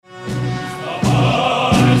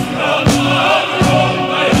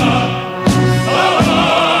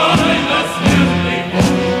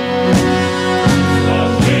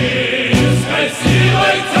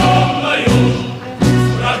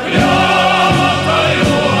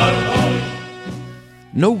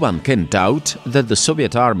No one can doubt that the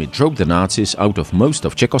Soviet army drove the Nazis out of most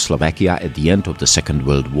of Czechoslovakia at the end of the Second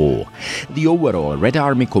World War. The overall Red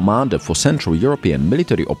Army commander for Central European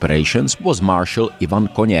military operations was Marshal Ivan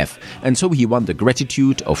Koněv, and so he won the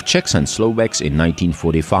gratitude of Czechs and Slovaks in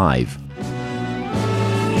 1945.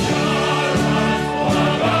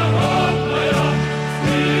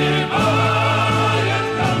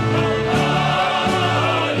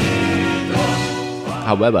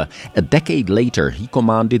 However, a decade later he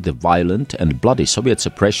commanded the violent and bloody Soviet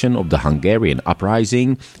suppression of the Hungarian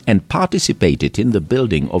uprising and participated in the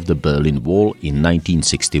building of the Berlin Wall in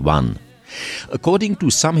 1961. According to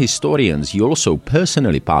some historians, he also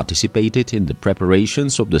personally participated in the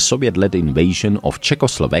preparations of the Soviet-led invasion of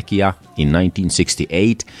Czechoslovakia in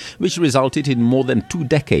 1968, which resulted in more than 2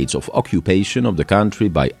 decades of occupation of the country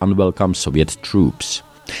by unwelcome Soviet troops.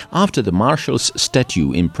 After the Marshal's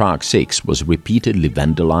statue in Prague 6 was repeatedly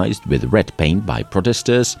vandalized with red paint by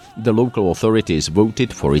protesters, the local authorities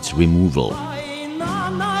voted for its removal.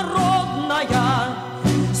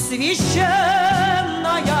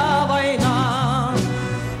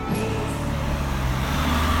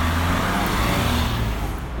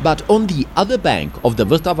 But on the other bank of the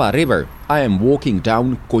Vltava River, I am walking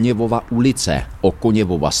down Koněvova ulice, or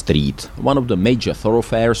Koněvova Street, one of the major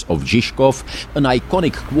thoroughfares of Žižkov, an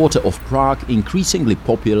iconic quarter of Prague increasingly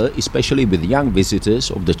popular especially with young visitors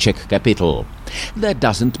of the Czech capital. That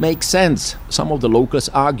doesn't make sense, some of the locals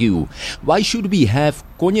argue. Why should we have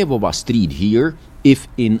Koněvova Street here if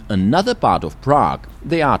in another part of Prague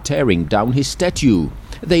they are tearing down his statue?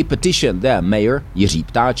 They petitioned their mayor, Jiří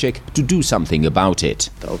Ptáček, to do something about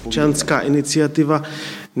it. Ta občanská iniciativa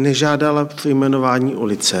nežádala přejmenování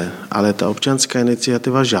ulice, ale ta občanská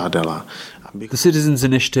iniciativa žádala. The citizens'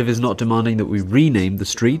 initiative is not demanding that we rename the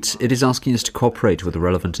street. It is asking us to cooperate with the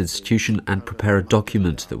relevant institution and prepare a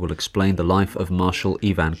document that will explain the life of Marshal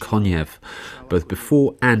Ivan Koněv, both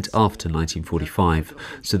before and after 1945,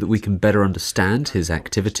 so that we can better understand his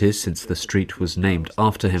activities since the street was named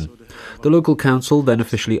after him. The local council then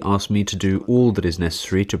officially asked me to do all that is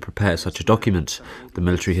necessary to prepare such a document. The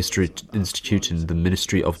Military History Institute in the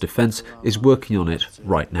Ministry of Defence is working on it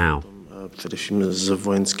right now. Především s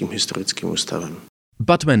vojenským historickým ústavem.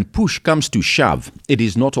 But when push comes to shove, it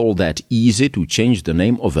is not all that easy to change the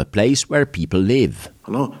name of a place where people live.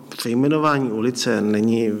 Ano, přejmenování ulice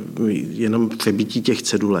není jenom přebití těch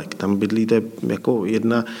cedulek. Tam bydlíte jako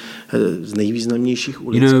jedna z nejvýznamnějších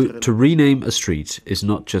ulic. You know, to rename a street is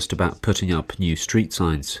not just about putting up new street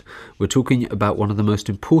signs. We're talking about one of the most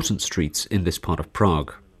important streets in this part of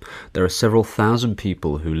Prague. There are several thousand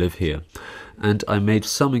people who live here, and I made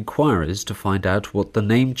some inquiries to find out what the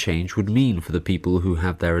name change would mean for the people who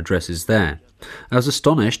have their addresses there. I was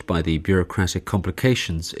astonished by the bureaucratic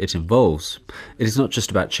complications it involves. It is not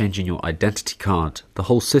just about changing your identity card. The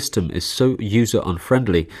whole system is so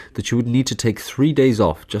user-unfriendly that you would need to take 3 days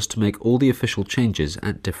off just to make all the official changes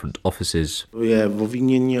at different offices. Je o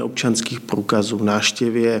výměně občanských průkazů,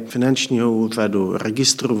 návštěvě finančního úřadu,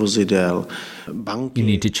 registru vozidel, banky. You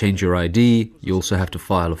need to change your ID. You also have to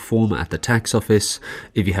file a form at the tax office.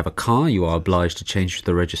 If you have a car, you are obliged to change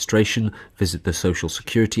the registration, visit the Social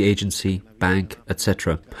Security Agency, bank,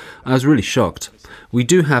 etc. I was really shocked. We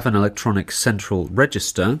do have an electronic central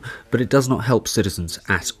register, but it does not help citizens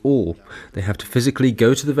at all. They have to physically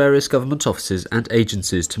go to the various government offices and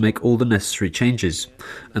agencies to make all the necessary changes,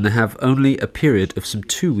 and they have only a period of some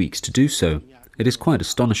 2 weeks to do so. It is quite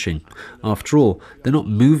astonishing. After all, they're not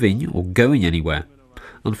moving or going anywhere.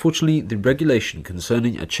 Unfortunately, the regulation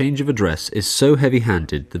concerning a change of address is so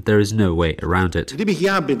heavy-handed that there is no way around it. Kdybych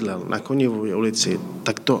já bydlel na Koněvově ulici,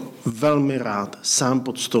 tak to velmi rád sám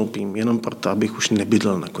podstoupím, jenom proto, abych už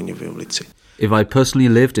nebydlel na Koněvové ulici. If I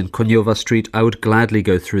personally lived in Koněva Street, I would gladly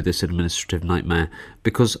go through this administrative nightmare,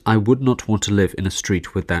 because I would not want to live in a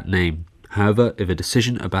street with that name. However, if a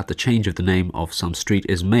decision about the change of the name of some street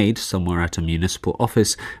is made somewhere at a municipal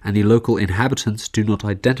office and the local inhabitants do not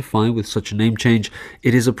identify with such a name change,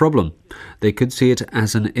 it is a problem. They could see it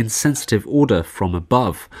as an insensitive order from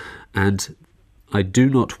above, and I do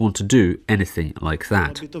not want to do anything like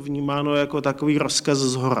that. By to vnímáno jako takový rozkaz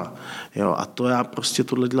zhora, jo, a to já prostě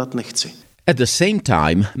tohle dělat nechci. At the same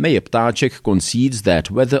time, Mayor Ptáček concedes that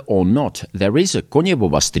whether or not there is a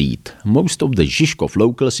Koněvova Street, most of the Žižkov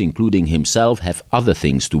locals, including himself, have other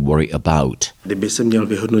things to worry about. Kdyby se měl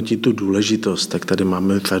vyhodnotit tu důležitost, tak tady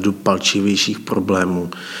máme řadu palčivějších problémů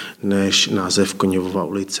než název Koněvova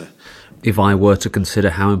ulice. If I were to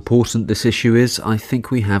consider how important this issue is, I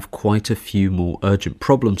think we have quite a few more urgent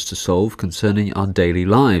problems to solve concerning our daily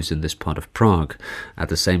lives in this part of Prague. At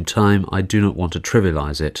the same time, I do not want to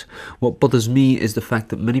trivialize it. What bothers me is the fact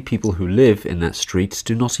that many people who live in that street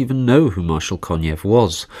do not even know who Marshal Koněv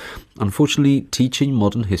was. Unfortunately, teaching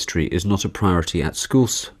modern history is not a priority at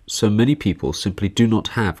schools, so many people simply do not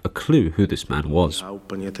have a clue who this man was.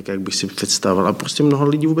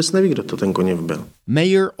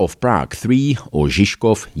 Mayor of Prague 3, or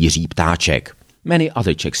Žižkov, Jiří Ptáček. Many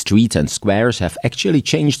other Czech streets and squares have actually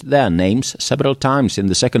changed their names several times in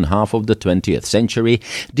the second half of the 20th century,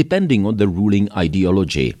 depending on the ruling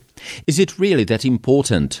ideology. Is it really that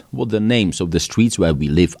important what the names of the streets where we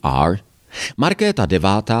live are? Markéta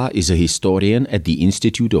Devátá is a historian at the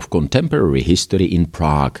Institute of Contemporary History in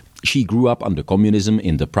Prague. She grew up under communism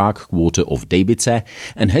in the Prague quarter of Dejbice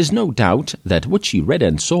and has no doubt that what she read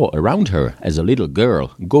and saw around her as a little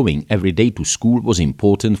girl going every day to school was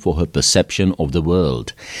important for her perception of the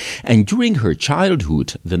world. And during her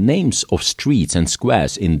childhood, the names of streets and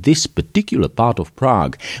squares in this particular part of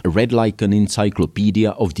Prague read like an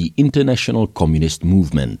encyclopedia of the international communist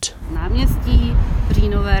movement. Náměstí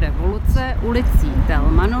Říjnové revoluce, ulicí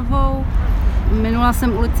Delmanovou, minula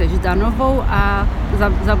jsem ulici Ždanovou a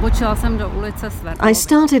zabočila jsem do ulice Sverdlovy. I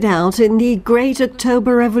started out in the Great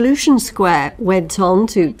October Revolution Square, went on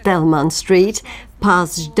to Delman Street,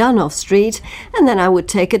 past Ždanov Street, and then I would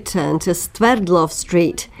take a turn to Sverdlov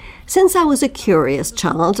Street. Since I was a curious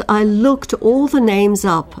child, I looked all the names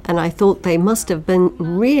up and I thought they must have been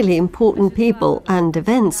really important people and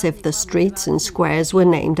events if the streets and squares were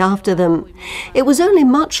named after them. It was only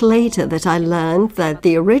much later that I learned that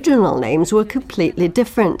the original names were completely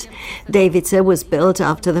different. Dejbice was built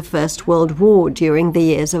after the First World War during the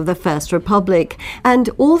years of the First Republic, and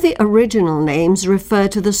all the original names refer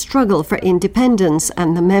to the struggle for independence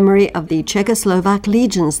and the memory of the Czechoslovak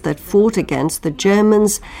legions that fought against the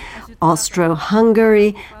Germans,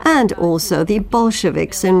 Austro-Hungary, and also the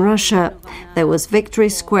Bolsheviks in Russia. There was Victory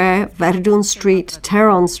Square, Verdun Street,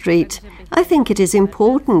 Teron Street. I think it is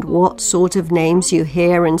important what sort of names you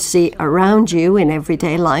hear and see around you in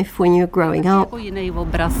everyday life when you're growing up.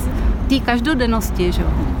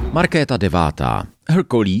 Markéta Devátá. Her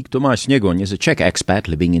colleague Tomáš Sněgoň is a Czech expat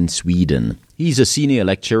living in Sweden. He's a senior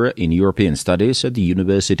lecturer in European Studies at the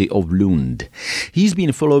University of Lund. He's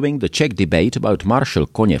been following the Czech debate about Marshal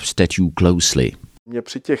Koněv's statue closely. Mě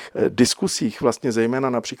při těch diskusích vlastně zejména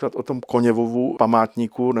například o tom Koněvovu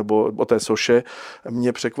památníku nebo o té soše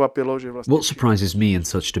mě překvapilo, že vlastně... What surprises me in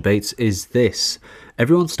such debates is this.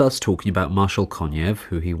 Everyone starts talking about Marshal Koněv,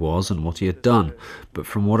 who he was and what he had done. But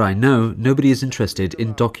from what I know, nobody is interested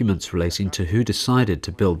in documents relating to who decided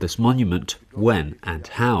to build this monument, when and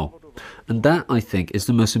how. And that, I think, is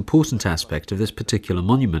the most important aspect of this particular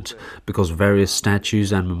monument, because various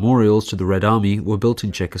statues and memorials to the Red Army were built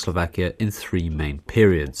in Czechoslovakia in three main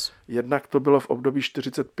periods. Jednak to bylo v období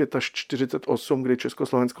 45 až 48, kdy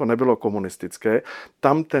Československo nebylo komunistické.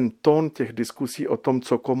 Tam ten tón těch diskusí o tom,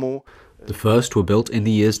 co komu... The first were built in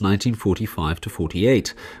the years 1945 to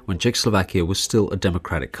 48, when Czechoslovakia was still a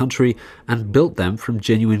democratic country, and built them from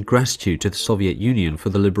genuine gratitude to the Soviet Union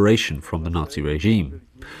for the liberation from the Nazi regime.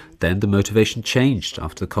 Then the motivation changed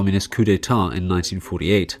after the communist coup d'etat in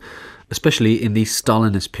 1948, especially in the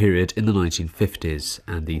Stalinist period in the 1950s,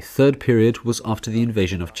 and the third period was after the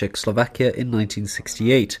invasion of Czechoslovakia in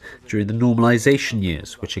 1968, during the normalization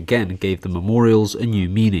years, which again gave the memorials a new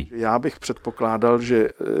meaning. Já bych předpokládal, že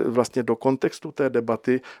vlastně do kontextu té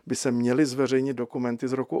debaty by se měly zveřejnit dokumenty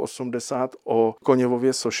z roku 80 o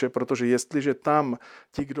Koněvově soše, protože jestliže tam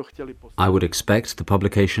ti, kdo chtěli... I would expect the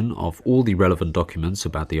publication of all the relevant documents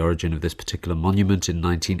about the origin of this particular monument in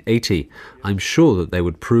 1980. I'm sure that they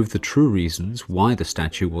would prove the true reasons why the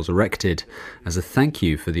statue was erected, as a thank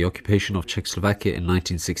you for the occupation of Czechoslovakia in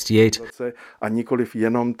 1968. A nikoliv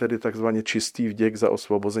jenom tedy takzvaně čistý vděk za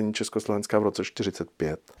osvobození Československa v roce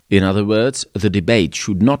 45. In other words, the debate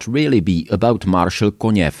should not really be about Marshal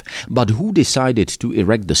Koněv, but who decided to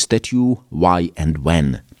erect the statue, why and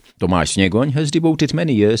when. Tomáš Sněgoň has devoted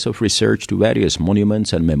many years of research to various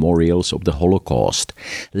monuments and memorials of the Holocaust.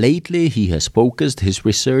 Lately, he has focused his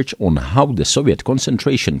research on how the Soviet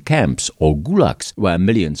concentration camps, or gulags, where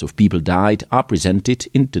millions of people died, are presented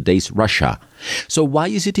in today's Russia. So why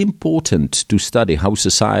is it important to study how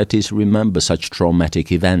societies remember such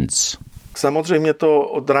traumatic events? Samozřejmě to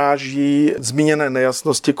odráží zmíněné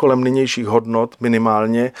nejasnosti kolem nynějších hodnot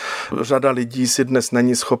minimálně. Řada lidí si dnes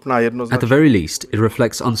není schopná jednoznačně... At the very least, it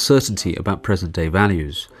reflects uncertainty about present-day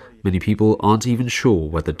values. Many people aren't even sure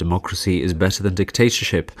whether democracy is better than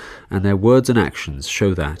dictatorship, and their words and actions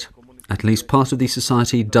show that. At least part of the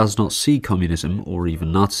society does not see communism or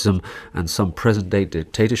even Nazism and some present-day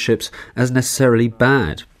dictatorships as necessarily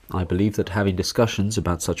bad. I believe that having discussions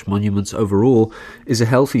about such monuments overall is a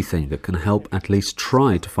healthy thing that can help at least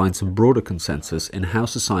try to find some broader consensus in how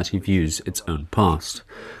society views its own past.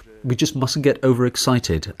 We just mustn't get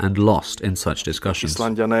overexcited and lost in such discussions.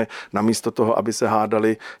 Islanďané namísto toho, aby se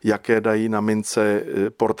hádali, jaké dají na mince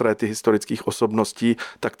portréty historických osobností,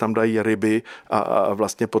 tak tam dají ryby a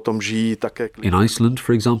vlastně potom žijí také. In Iceland,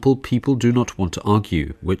 for example, people do not want to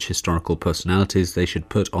argue which historical personalities they should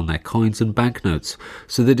put on their coins and banknotes,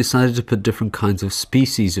 so they decided to put different kinds of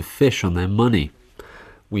species of fish on their money.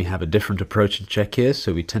 We have a different approach in Czechia,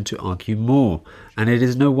 so we tend to argue more. And it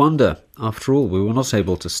is no wonder. After all, we were not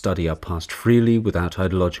able to study our past freely without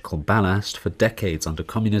ideological ballast for decades under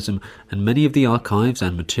communism, and many of the archives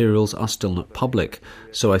and materials are still not public.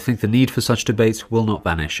 So I think the need for such debates will not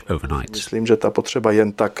vanish overnight. Myslím, že ta potřeba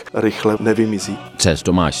jen tak rychle nevymizí. Says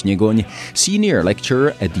Tomáš Sněgoň, senior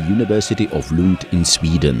lecturer at the University of Lund in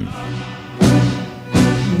Sweden.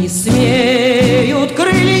 Не смеют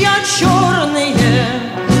крылья черные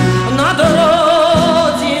над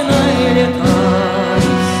родиной летать,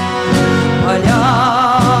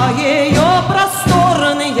 поля ее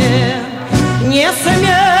просторные не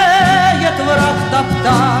смеет враг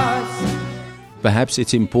топтать. Perhaps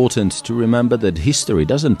it's important to remember that history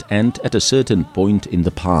doesn't end at a certain point in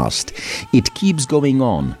the past. It keeps going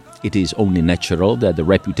on. It is only natural that the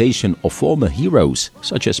reputation of former heroes,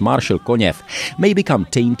 such as Marshal Koněv, may become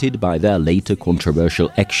tainted by their later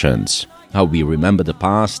controversial actions. How we remember the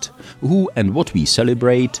past, who and what we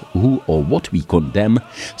celebrate, who or what we condemn,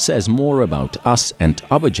 says more about us and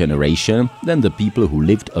our generation than the people who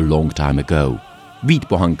lived a long time ago. Vít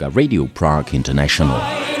Pohanka, Radio Prague International.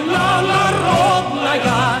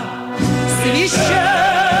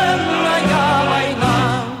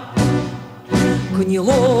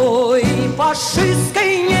 Гнилой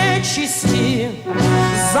фашистской нечисти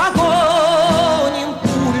загоним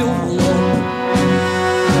пулю в лоб,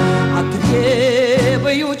 а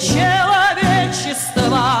требую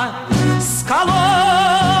человечества